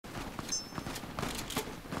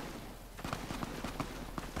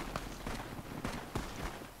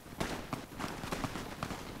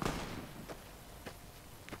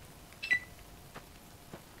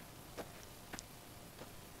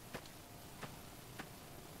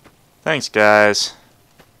Thanks, guys.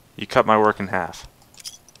 You cut my work in half.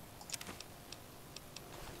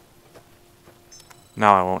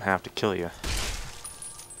 Now I won't have to kill you.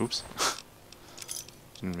 Oops.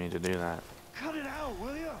 Didn't mean to do that. Cut it out,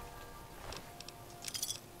 will you?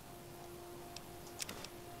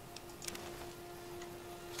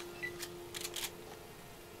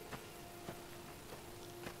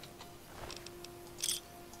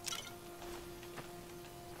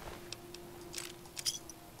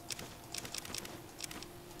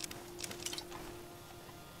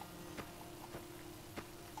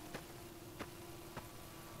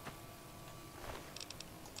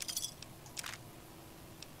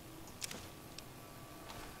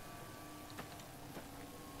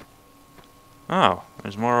 Oh,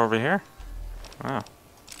 there's more over here? Wow.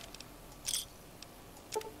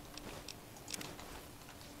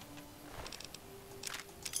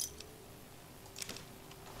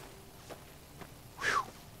 Whew.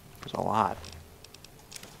 There's a lot.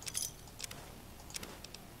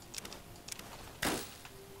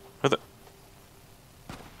 Where the...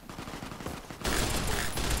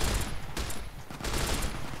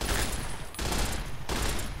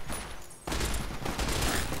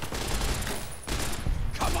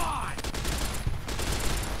 Come on!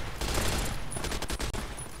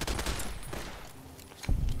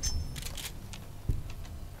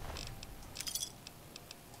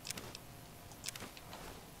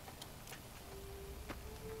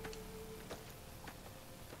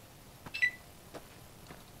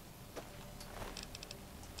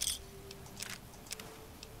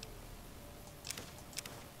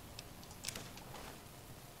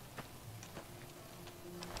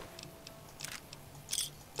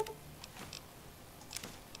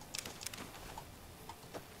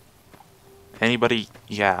 Anybody?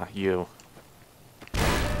 Yeah, you.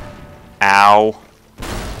 Ow.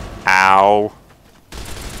 Ow.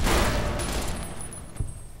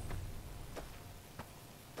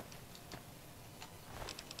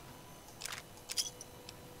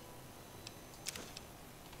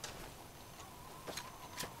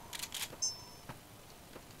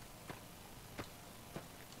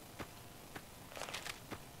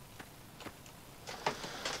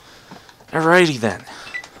 Alrighty then.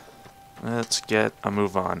 Let's get a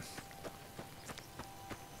move on.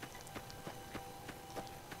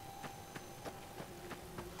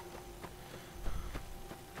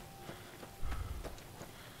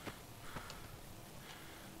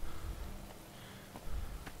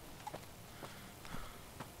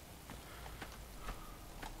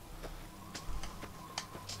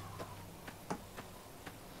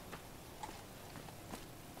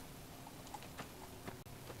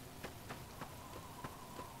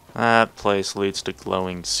 That place leads to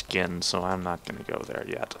glowing skin, so I'm not going to go there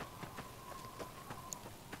yet.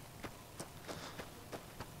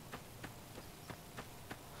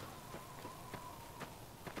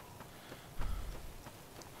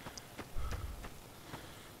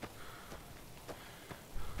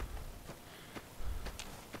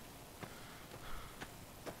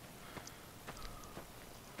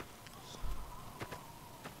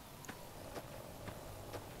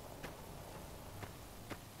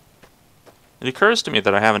 It occurs to me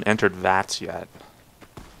that I haven't entered vats yet.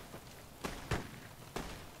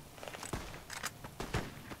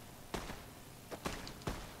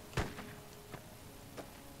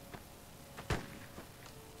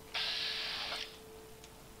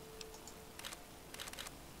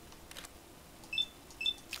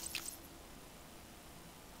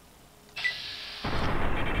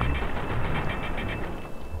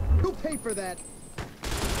 Who paid for that?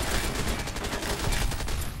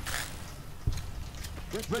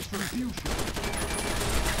 Retribution.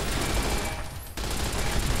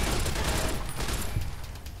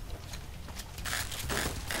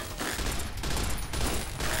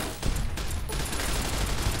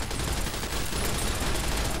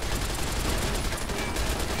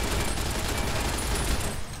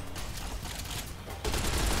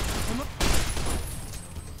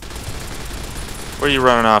 Where are you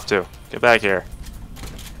running off to? Get back here.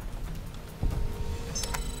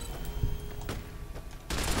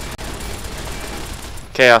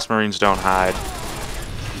 Chaos Marines don't hide.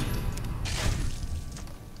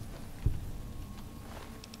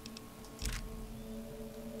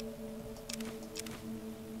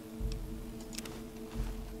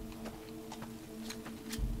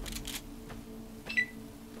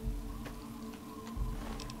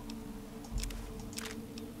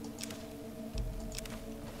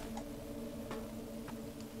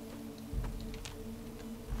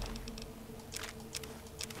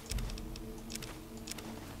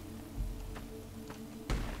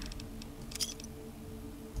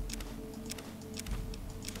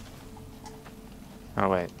 Oh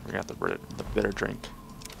wait, we got the bitter drink.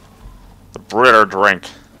 The bitter drink.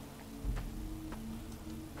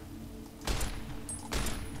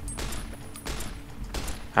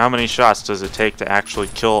 How many shots does it take to actually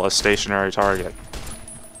kill a stationary target?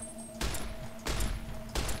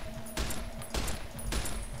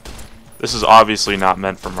 This is obviously not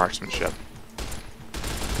meant for marksmanship.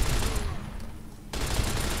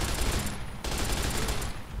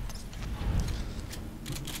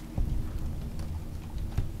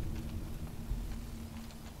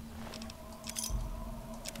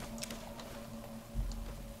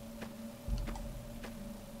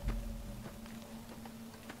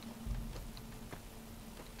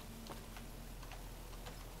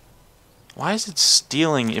 Why is it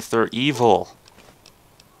stealing if they're evil?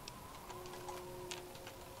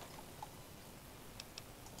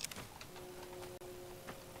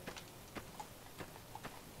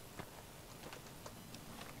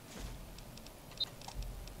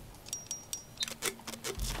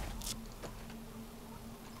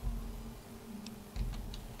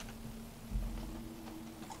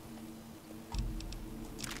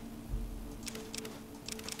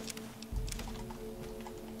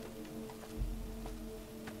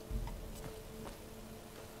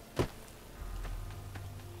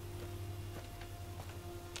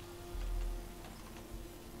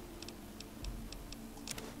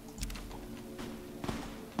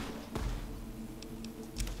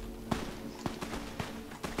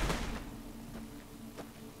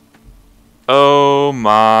 Oh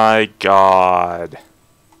my god.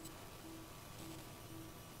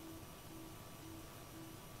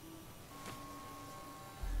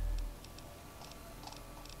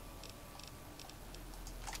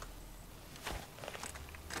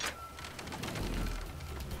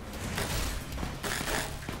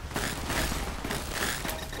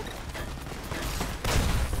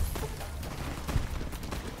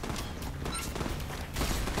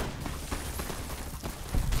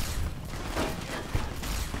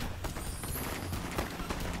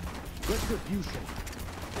 Retribution.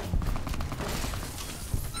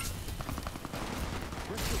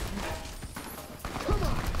 Come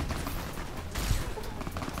on.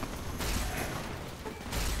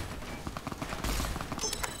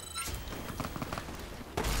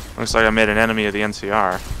 Looks like I made an enemy of the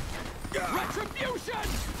NCR. Retribution.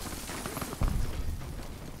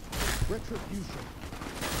 Retribution.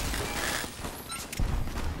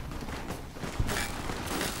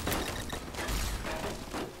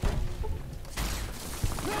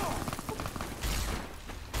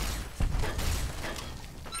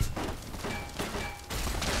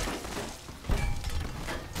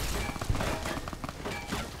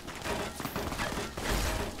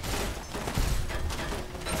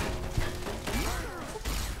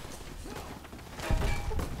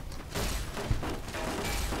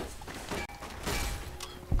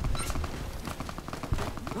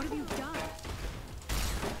 What have you done?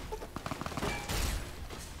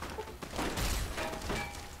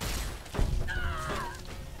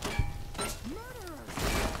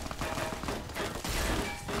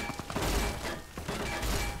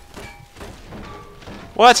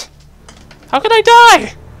 What? How could I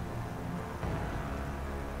die?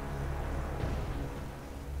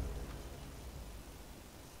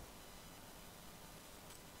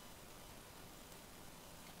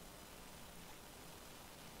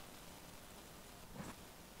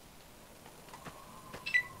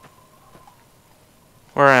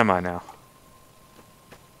 Where am I now?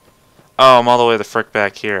 Oh, I'm all the way the frick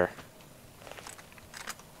back here.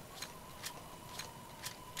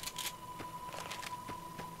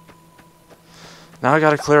 Now I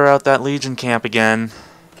gotta clear out that Legion camp again.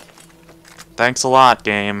 Thanks a lot,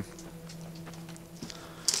 game.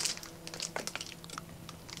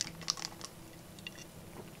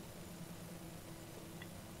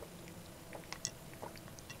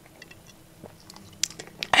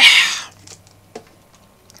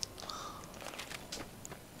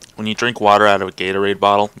 When you drink water out of a Gatorade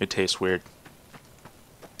bottle, it tastes weird.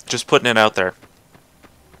 Just putting it out there.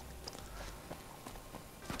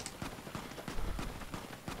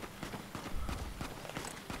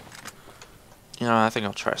 You know, I think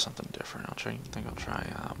I'll try something different. I'll try.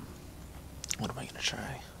 What am I gonna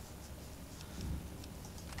try?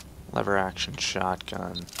 Lever action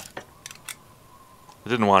shotgun. I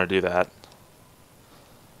didn't want to do that.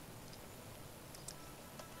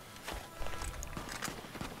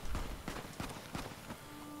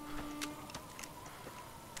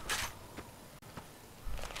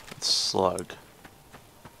 Slug.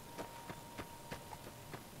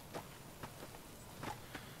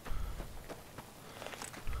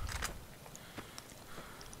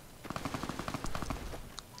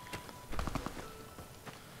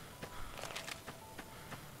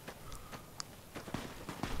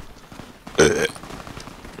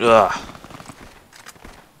 Ugh.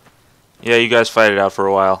 Yeah, you guys fight it out for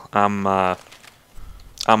a while. I'm gonna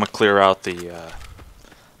clear out the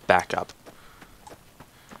backup.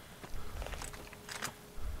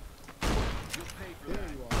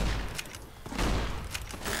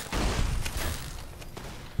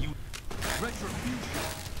 Retribution.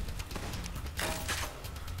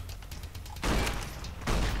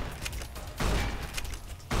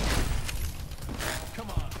 Come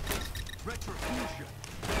on. Retribution.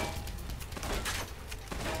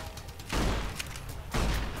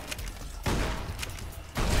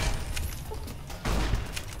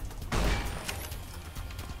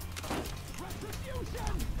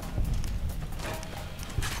 Retribution.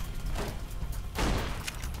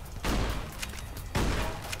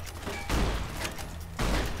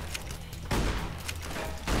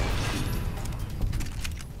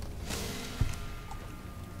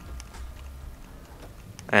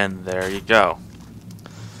 And there you go.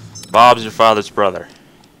 Bob's your father's brother.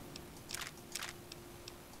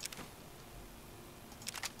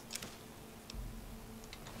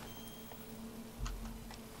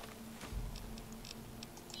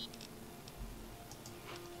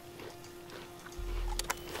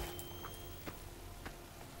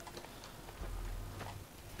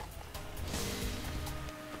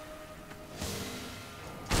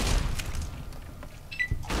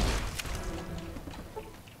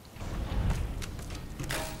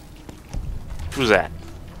 Who's that?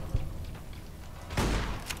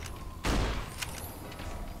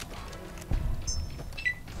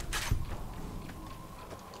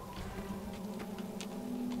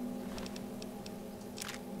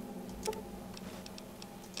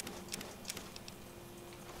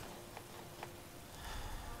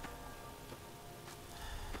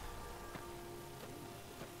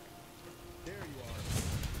 There you are.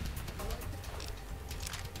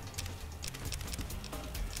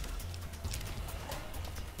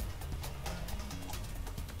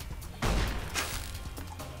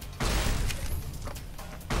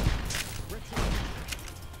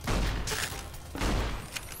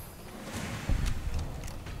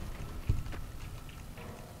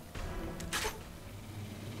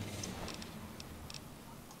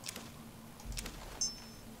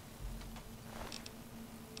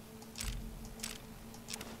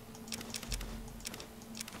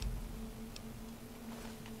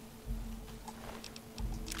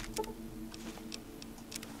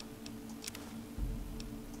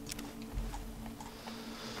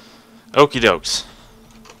 Okie dokes.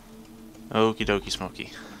 Okie dokie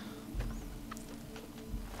smoky.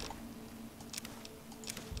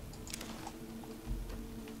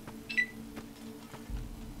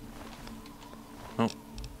 Oh,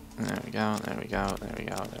 there we go, there we go, there we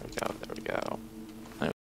go, there we go, there we go.